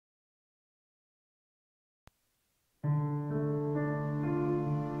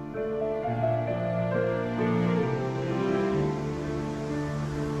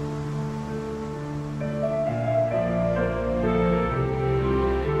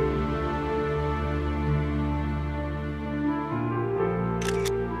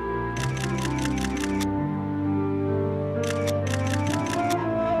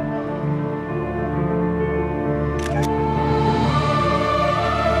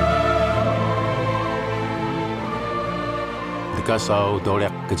kasaw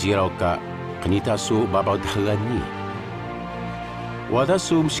dolek kajiraw ka kanita su babaw dahagan ni. Wada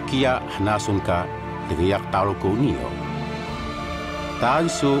sum skia hanasun ka dagayak Taroko niyo.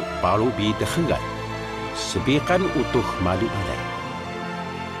 Taan su palubi dahagan. Sebikan utuh malu alay.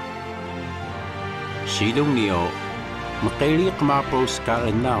 Silong niyo makailik mapos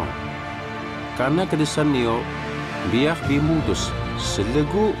ka enaw. Karena kedesan niyo biak bimudus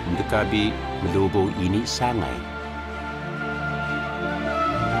selegu mendekabi melubo ini sangai.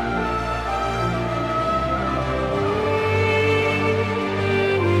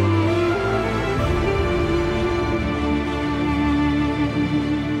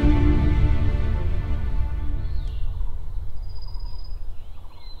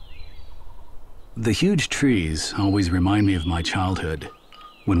 The huge trees always remind me of my childhood,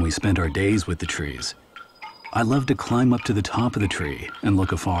 when we spent our days with the trees. I loved to climb up to the top of the tree and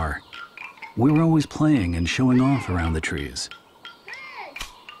look afar. We were always playing and showing off around the trees.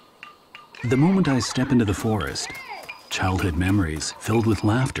 The moment I step into the forest, childhood memories filled with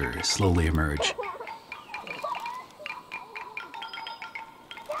laughter slowly emerge.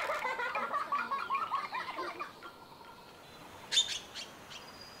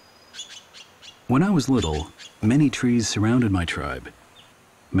 When I was little, many trees surrounded my tribe.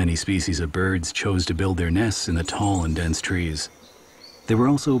 Many species of birds chose to build their nests in the tall and dense trees. There were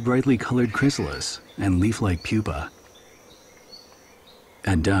also brightly colored chrysalis and leaf-like pupa.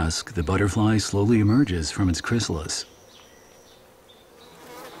 At dusk, the butterfly slowly emerges from its chrysalis.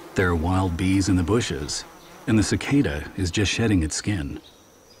 There are wild bees in the bushes, and the cicada is just shedding its skin.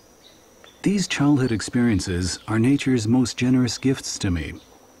 These childhood experiences are nature's most generous gifts to me.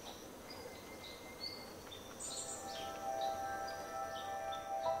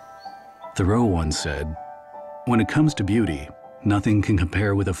 Thoreau once said, "When it comes to beauty, nothing can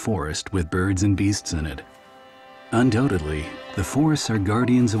compare with a forest with birds and beasts in it." Undoubtedly, the forests are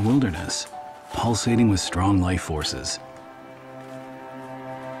guardians of wilderness, pulsating with strong life forces.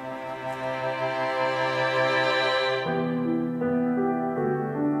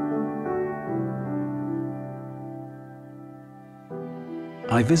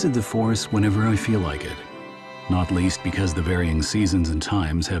 I visit the forest whenever I feel like it. Not least because the varying seasons and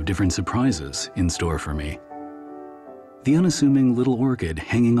times have different surprises in store for me. The unassuming little orchid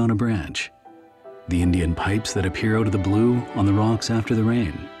hanging on a branch, the Indian pipes that appear out of the blue on the rocks after the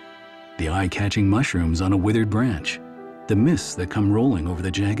rain, the eye-catching mushrooms on a withered branch, the mists that come rolling over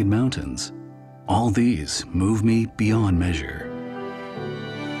the jagged mountains. All these move me beyond measure.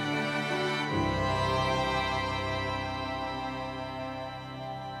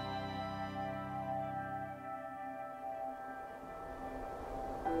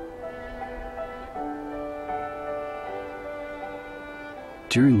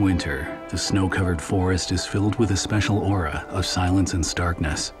 During winter, the snow-covered forest is filled with a special aura of silence and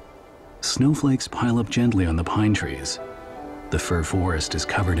starkness. Snowflakes pile up gently on the pine trees. The fir forest is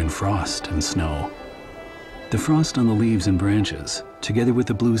covered in frost and snow. The frost on the leaves and branches, together with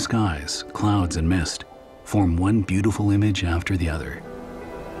the blue skies, clouds, and mist, form one beautiful image after the other.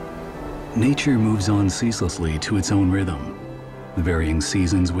 Nature moves on ceaselessly to its own rhythm. The varying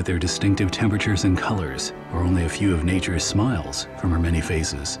seasons with their distinctive temperatures and colors are only a few of nature's smiles from her many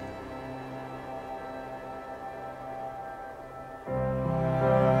faces.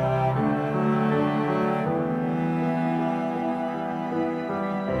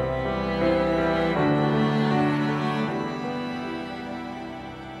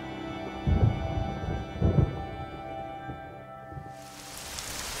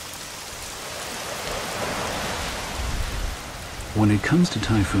 When it comes to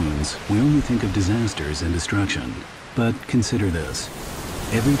typhoons, we only think of disasters and destruction. But consider this.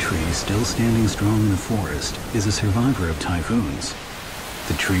 Every tree still standing strong in the forest is a survivor of typhoons.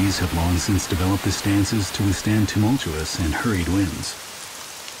 The trees have long since developed the stances to withstand tumultuous and hurried winds.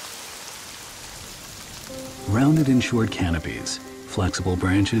 Rounded in short canopies, flexible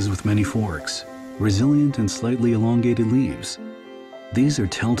branches with many forks, resilient and slightly elongated leaves. These are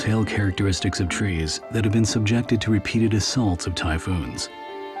telltale characteristics of trees that have been subjected to repeated assaults of typhoons.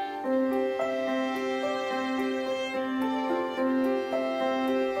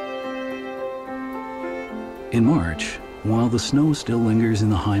 In March, while the snow still lingers in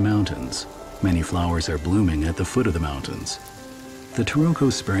the high mountains, many flowers are blooming at the foot of the mountains. The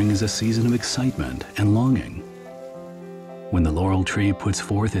Taroko spring is a season of excitement and longing. When the laurel tree puts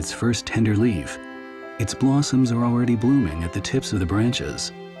forth its first tender leaf, its blossoms are already blooming at the tips of the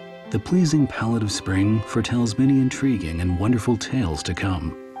branches. The pleasing palette of spring foretells many intriguing and wonderful tales to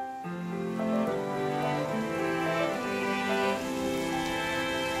come.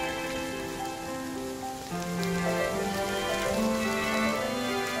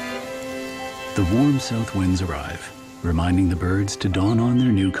 The warm south winds arrive, reminding the birds to don on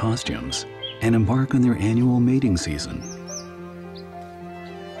their new costumes and embark on their annual mating season.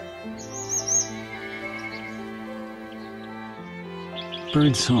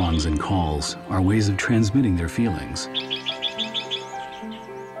 Bird songs and calls are ways of transmitting their feelings.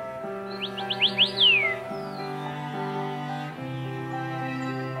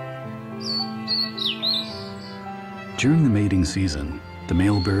 During the mating season, the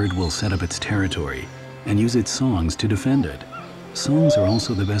male bird will set up its territory and use its songs to defend it. Songs are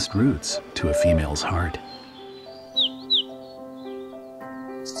also the best routes to a female's heart.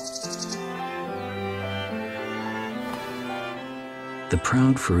 The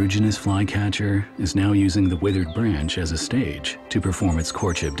proud ferruginous flycatcher is now using the withered branch as a stage to perform its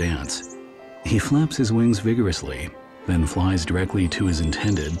courtship dance. He flaps his wings vigorously, then flies directly to his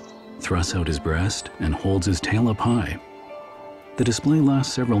intended, thrusts out his breast, and holds his tail up high. The display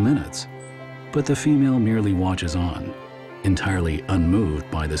lasts several minutes, but the female merely watches on, entirely unmoved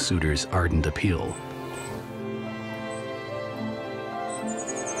by the suitor's ardent appeal.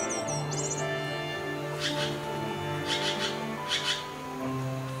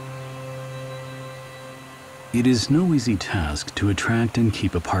 It is no easy task to attract and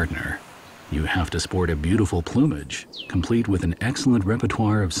keep a partner. You have to sport a beautiful plumage, complete with an excellent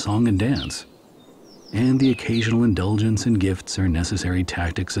repertoire of song and dance. And the occasional indulgence and gifts are necessary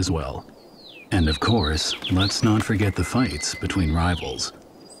tactics as well. And of course, let's not forget the fights between rivals.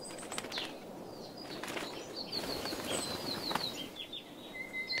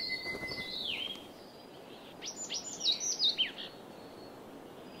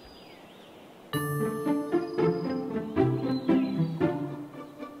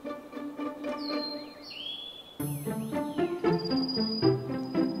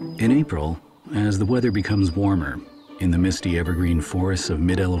 In April, as the weather becomes warmer, in the misty evergreen forests of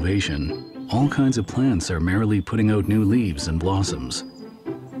mid-elevation, all kinds of plants are merrily putting out new leaves and blossoms.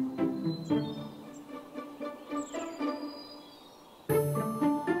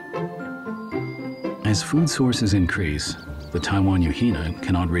 As food sources increase, the Taiwan yuhina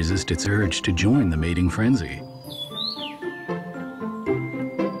cannot resist its urge to join the mating frenzy.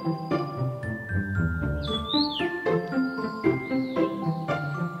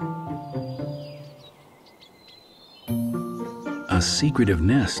 A secretive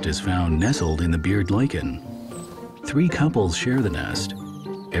nest is found nestled in the beard lichen. 3 couples share the nest.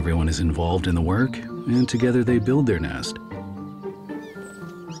 Everyone is involved in the work, and together they build their nest.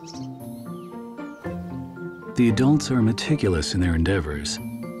 The adults are meticulous in their endeavors.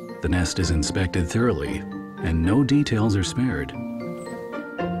 The nest is inspected thoroughly, and no details are spared.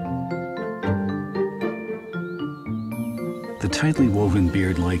 The tightly woven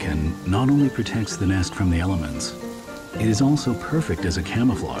beard lichen not only protects the nest from the elements, it is also perfect as a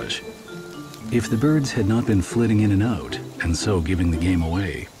camouflage. If the birds had not been flitting in and out, and so giving the game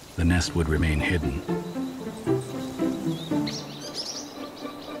away, the nest would remain hidden.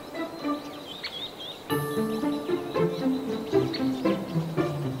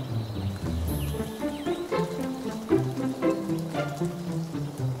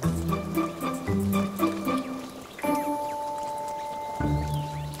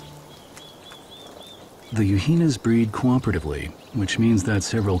 The yuhinas breed cooperatively, which means that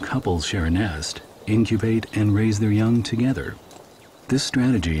several couples share a nest, incubate, and raise their young together. This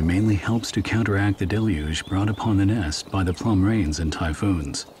strategy mainly helps to counteract the deluge brought upon the nest by the plum rains and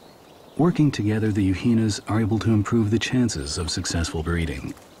typhoons. Working together, the yuhinas are able to improve the chances of successful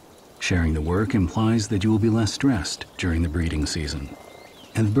breeding. Sharing the work implies that you will be less stressed during the breeding season,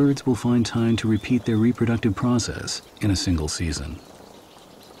 and the birds will find time to repeat their reproductive process in a single season.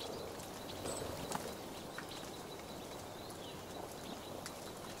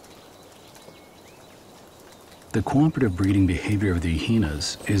 The cooperative breeding behavior of the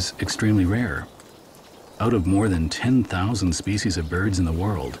yuhinas is extremely rare. Out of more than 10,000 species of birds in the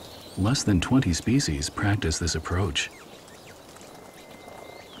world, less than 20 species practice this approach.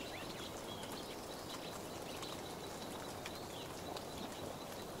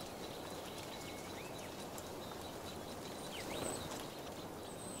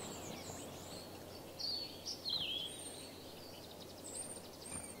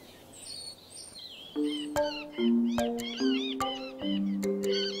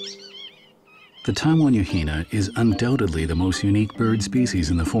 The Taiwan yuhina is undoubtedly the most unique bird species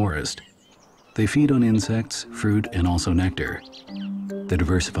in the forest. They feed on insects, fruit, and also nectar. The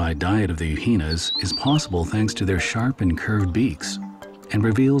diversified diet of the yuhinas is possible thanks to their sharp and curved beaks, and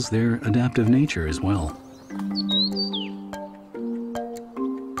reveals their adaptive nature as well.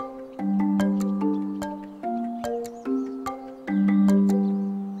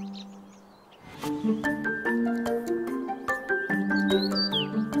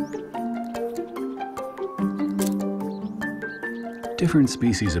 Different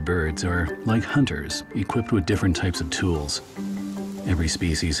species of birds are like hunters, equipped with different types of tools. Every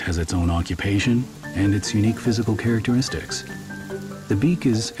species has its own occupation and its unique physical characteristics. The beak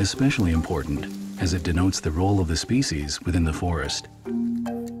is especially important as it denotes the role of the species within the forest.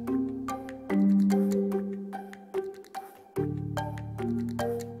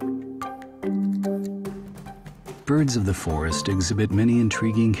 Birds of the forest exhibit many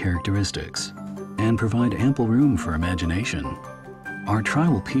intriguing characteristics and provide ample room for imagination. Our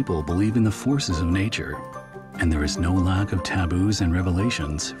tribal people believe in the forces of nature, and there is no lack of taboos and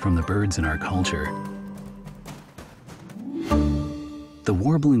revelations from the birds in our culture. The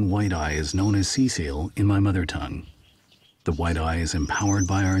warbling white-eye is known as sea seal in my mother tongue. The white-eye is empowered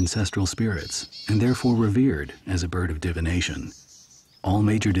by our ancestral spirits and therefore revered as a bird of divination. All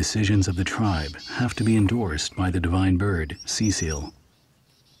major decisions of the tribe have to be endorsed by the divine bird, sea seal.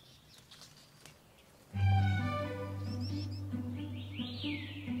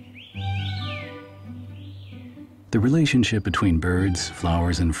 The relationship between birds,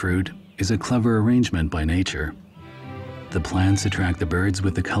 flowers, and fruit is a clever arrangement by nature. The plants attract the birds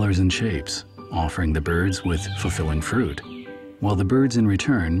with the colors and shapes, offering the birds with fulfilling fruit, while the birds in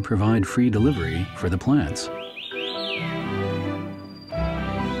return provide free delivery for the plants.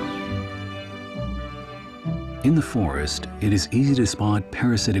 In the forest, it is easy to spot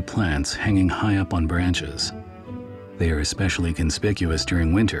parasitic plants hanging high up on branches. They are especially conspicuous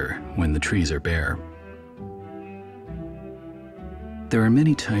during winter when the trees are bare. There are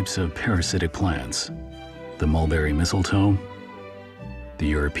many types of parasitic plants. The mulberry mistletoe, the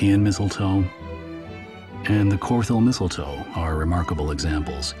European mistletoe, and the Corthel mistletoe are remarkable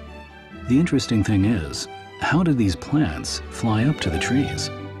examples. The interesting thing is, how do these plants fly up to the trees?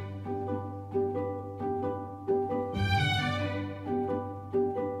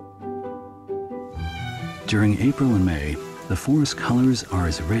 During April and May, the forest colors are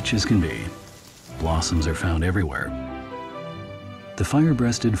as rich as can be. Blossoms are found everywhere. The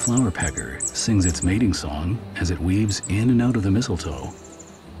fire-breasted flower pecker sings its mating song as it weaves in and out of the mistletoe.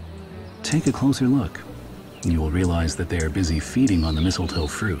 Take a closer look. You will realize that they are busy feeding on the mistletoe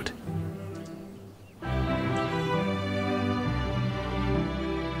fruit.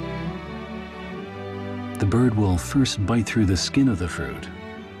 The bird will first bite through the skin of the fruit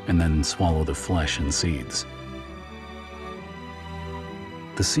and then swallow the flesh and seeds.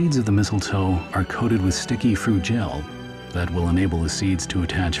 The seeds of the mistletoe are coated with sticky fruit gel that will enable the seeds to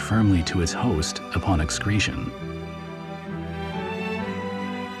attach firmly to its host upon excretion.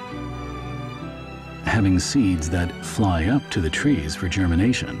 Having seeds that fly up to the trees for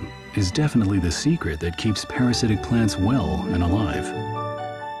germination is definitely the secret that keeps parasitic plants well and alive.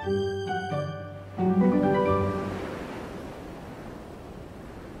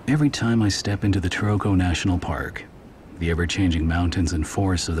 Every time I step into the Taroko National Park, the ever-changing mountains and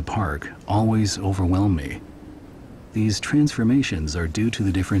forests of the park always overwhelm me. These transformations are due to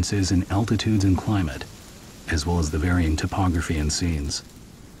the differences in altitudes and climate, as well as the varying topography and scenes.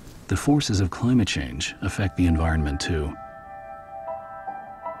 The forces of climate change affect the environment too.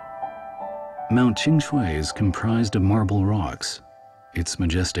 Mount Qingshui is comprised of marble rocks. Its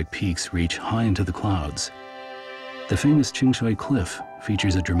majestic peaks reach high into the clouds. The famous Qingshui Cliff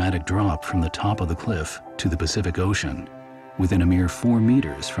features a dramatic drop from the top of the cliff to the Pacific Ocean, within a mere 4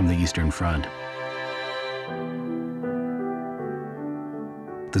 meters from the eastern front.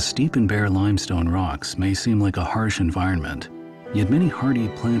 The steep and bare limestone rocks may seem like a harsh environment, yet many hardy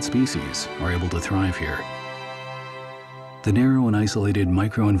plant species are able to thrive here. The narrow and isolated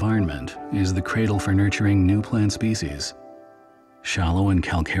microenvironment is the cradle for nurturing new plant species. Shallow and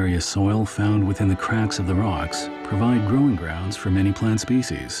calcareous soil found within the cracks of the rocks provide growing grounds for many plant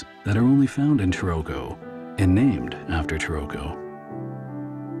species that are only found in Taroko and named after Taroko.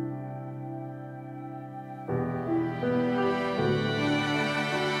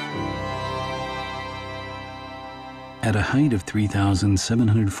 At a height of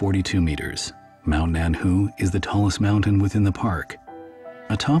 3,742 meters, Mount Nanhu is the tallest mountain within the park.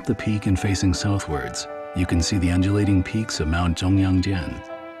 Atop the peak and facing southwards, you can see the undulating peaks of Mount Zhongyangjian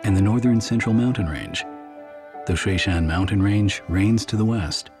and the northern central mountain range. The Shuishan mountain range reigns to the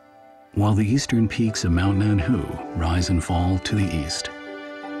west, while the eastern peaks of Mount Nanhu rise and fall to the east.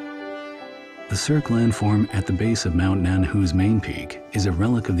 The cirque landform at the base of Mount Nanhu's main peak is a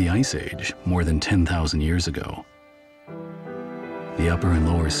relic of the Ice Age more than 10,000 years ago. The upper and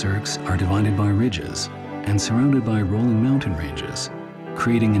lower cirques are divided by ridges and surrounded by rolling mountain ranges,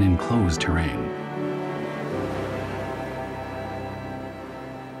 creating an enclosed terrain.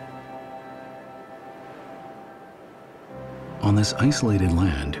 On this isolated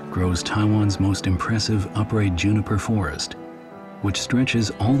land grows Taiwan's most impressive upright juniper forest. which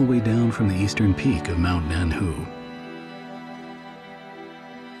stretches all the way down from the eastern peak of Mount Nanhu.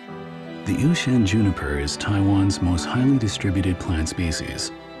 The Yushan juniper is Taiwan's most highly distributed plant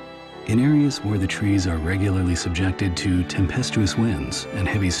species. In areas where the trees are regularly subjected to tempestuous winds and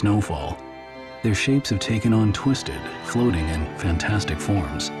heavy snowfall, their shapes have taken on twisted, floating, and fantastic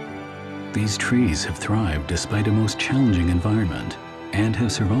forms. These trees have thrived despite a most challenging environment and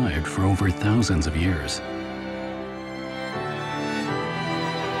have survived for over thousands of years.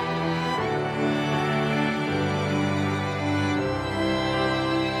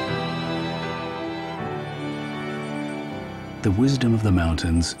 The wisdom of the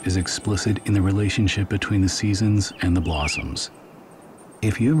mountains is explicit in the relationship between the seasons and the blossoms.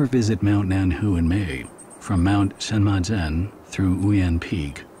 If you ever visit Mount Nanhu in May, from Mount Shenmazhen through Uyan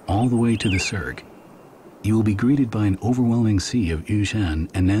Peak all the way to the Cirque, you will be greeted by an overwhelming sea of Yushan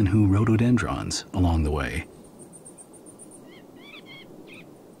and Nanhu rhododendrons along the way.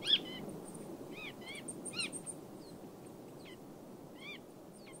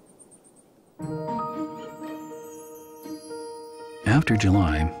 After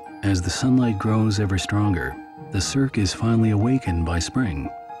July, as the sunlight grows ever stronger, the Cirque is finally awakened by spring.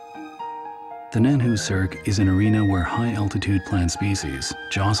 The Nanhu Cirque is an arena where high-altitude plant species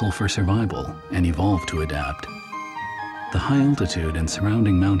jostle for survival and evolve to adapt. The high altitude and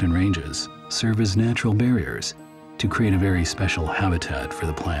surrounding mountain ranges serve as natural barriers to create a very special habitat for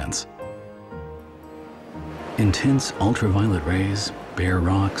the plants. Intense ultraviolet rays, bare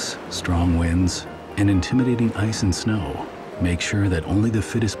rocks, strong winds, and intimidating ice and snow make sure that only the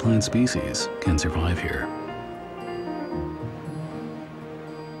fittest plant species can survive here.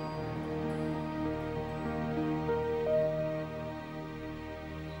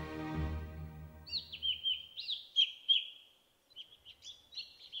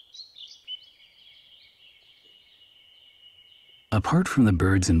 Apart from the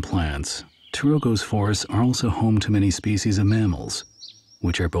birds and plants, Taroko's forests are also home to many species of mammals,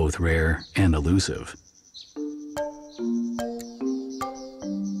 which are both rare and elusive.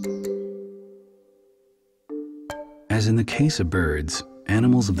 As in the case of birds,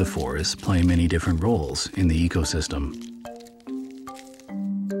 animals of the forest play many different roles in the ecosystem.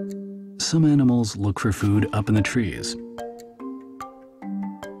 Some animals look for food up in the trees.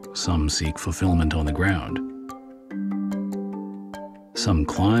 Some seek fulfillment on the ground. Some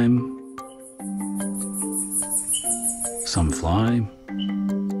climb. Some fly.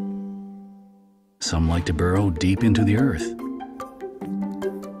 Some like to burrow deep into the earth,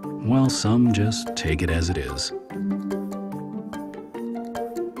 while some just take it as it is.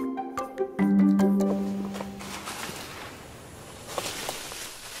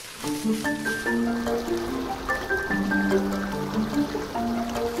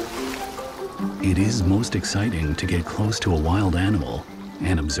 It is most exciting to get close to a wild animal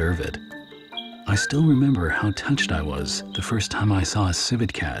and observe it. I still remember how touched I was the first time I saw a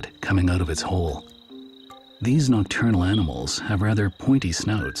civet cat coming out of its hole. These nocturnal animals have rather pointy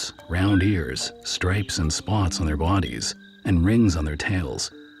snouts, round ears, stripes and spots on their bodies, and rings on their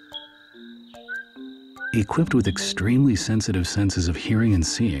tails. Equipped with extremely sensitive senses of hearing and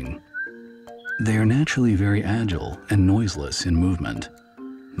seeing, they are naturally very agile and noiseless in movement.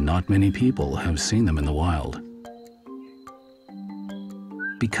 Not many people have seen them in the wild.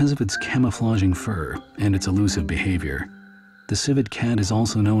 Because of its camouflaging fur and its elusive behavior, the civet cat is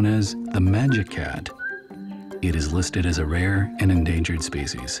also known as the magic cat. It is listed as a rare and endangered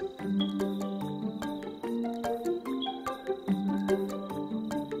species.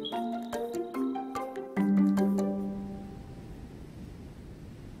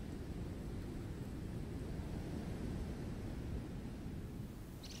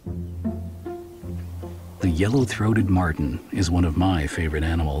 The yellow-throated marten is one of my favorite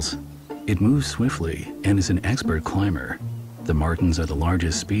animals. It moves swiftly and is an expert climber. The martens are the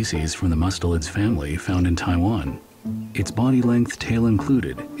largest species from the mustelids family found in Taiwan. Its body length, tail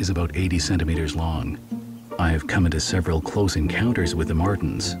included, is about 80 centimeters long. I have come into several close encounters with the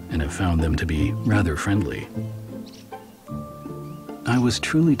martens and have found them to be rather friendly. I was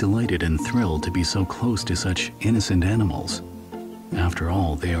truly delighted and thrilled to be so close to such innocent animals. After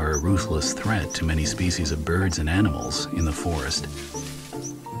all, they are a ruthless threat to many species of birds and animals in the forest.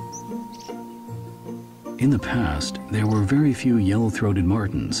 In the past, there were very few yellow-throated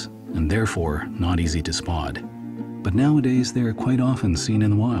martens, and therefore not easy to spot. But nowadays, they are quite often seen in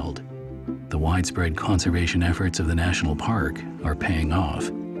the wild. The widespread conservation efforts of the national park are paying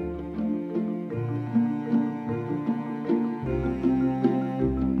off.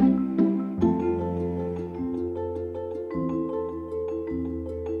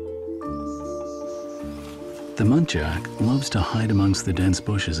 The muntjac loves to hide amongst the dense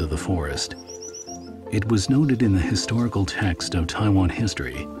bushes of the forest. It was noted in the historical text of Taiwan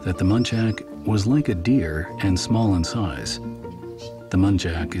history that the muntjac was like a deer and small in size. The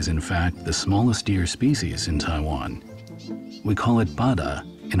muntjac is in fact the smallest deer species in Taiwan. We call it bada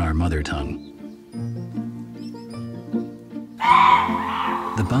in our mother tongue.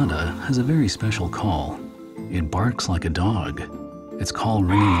 The bada has a very special call. It barks like a dog. Its call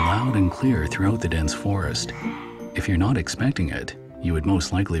ringing loud and clear throughout the dense forest. If you're not expecting it, you would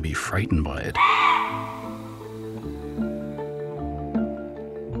most likely be frightened by it.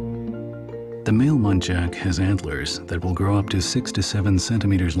 The male muntjac has antlers that will grow up to 6 to 7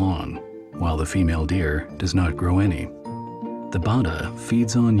 centimeters long, while the female deer does not grow any. The bada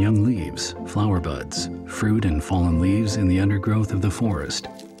feeds on young leaves, flower buds, fruit and fallen leaves in the undergrowth of the forest.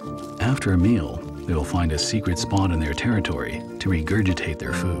 After a meal, they will find a secret spot in their territory to regurgitate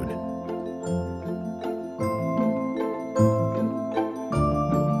their food.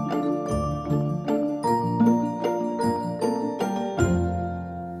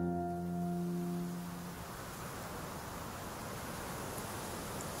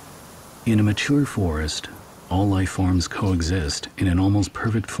 In a mature forest, all life forms coexist in an almost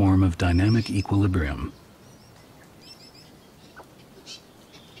perfect form of dynamic equilibrium.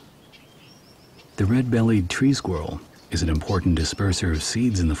 The red-bellied tree squirrel is an important disperser of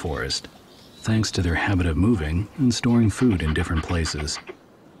seeds in the forest, thanks to their habit of moving and storing food in different places.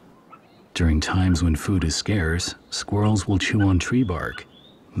 During times when food is scarce, squirrels will chew on tree bark.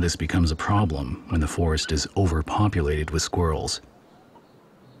 This becomes a problem when the forest is overpopulated with squirrels.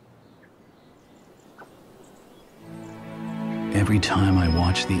 Every time I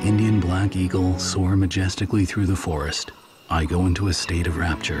watch the Indian black eagle soar majestically through the forest, I go into a state of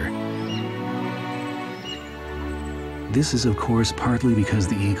rapture. This is of course partly because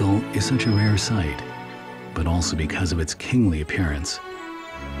the eagle is such a rare sight, but also because of its kingly appearance.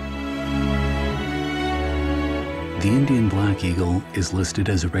 The Indian black eagle is listed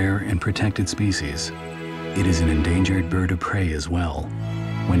as a rare and protected species. It is an endangered bird of prey as well.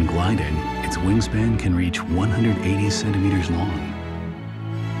 When gliding, its wingspan can reach 180 centimeters long.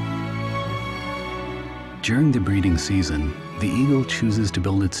 During the breeding season, the eagle chooses to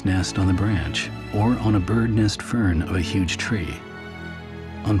build its nest on the branch or on a bird nest fern of a huge tree.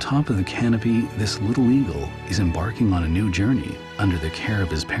 On top of the canopy, this little eagle is embarking on a new journey under the care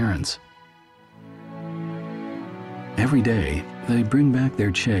of his parents. Every day, they bring back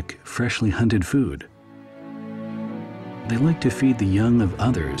their chick freshly hunted food. They like to feed the young of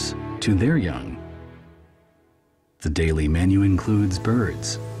others to their young. The daily menu includes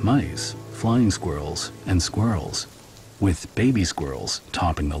birds, mice, flying squirrels, and squirrels, with baby squirrels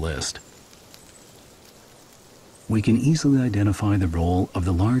topping the list. We can easily identify the role of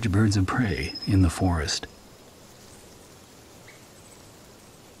the large birds of prey in the forest.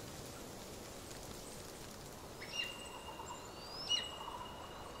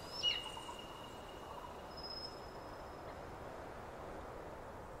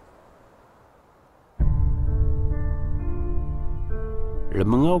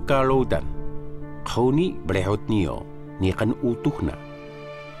 Lemengaw kalaudan, kauni berehot nio, ni kan utuh na.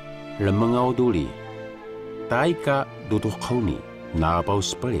 Lemengaw duli, tay ka dutuh kauni, nabaw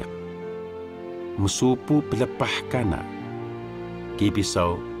spaliak. Musupu pelepah kana,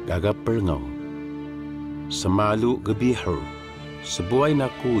 kipisaw gagapelngaw. Semalu gebihur, sebuai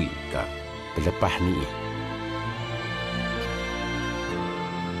nakui ka pelepah ni.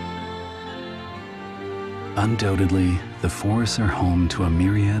 Undoubtedly, the forests are home to a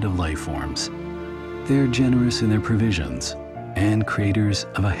myriad of life forms. They're generous in their provisions and creators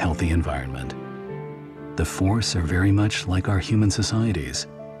of a healthy environment. The forests are very much like our human societies.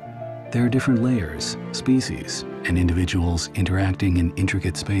 There are different layers, species, and individuals interacting in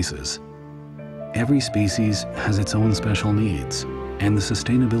intricate spaces. Every species has its own special needs, and the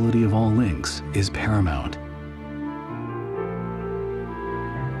sustainability of all links is paramount.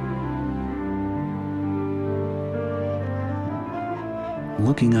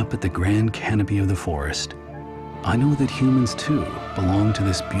 Looking up at the grand canopy of the forest, I know that humans too belong to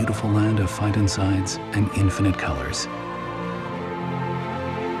this beautiful land of phytoncides and infinite colors.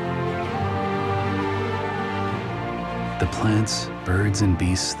 The plants, birds, and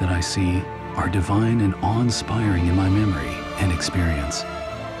beasts that I see are divine and awe-inspiring in my memory and experience.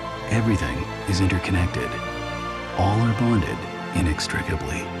 Everything is interconnected. All are bonded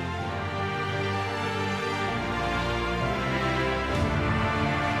inextricably.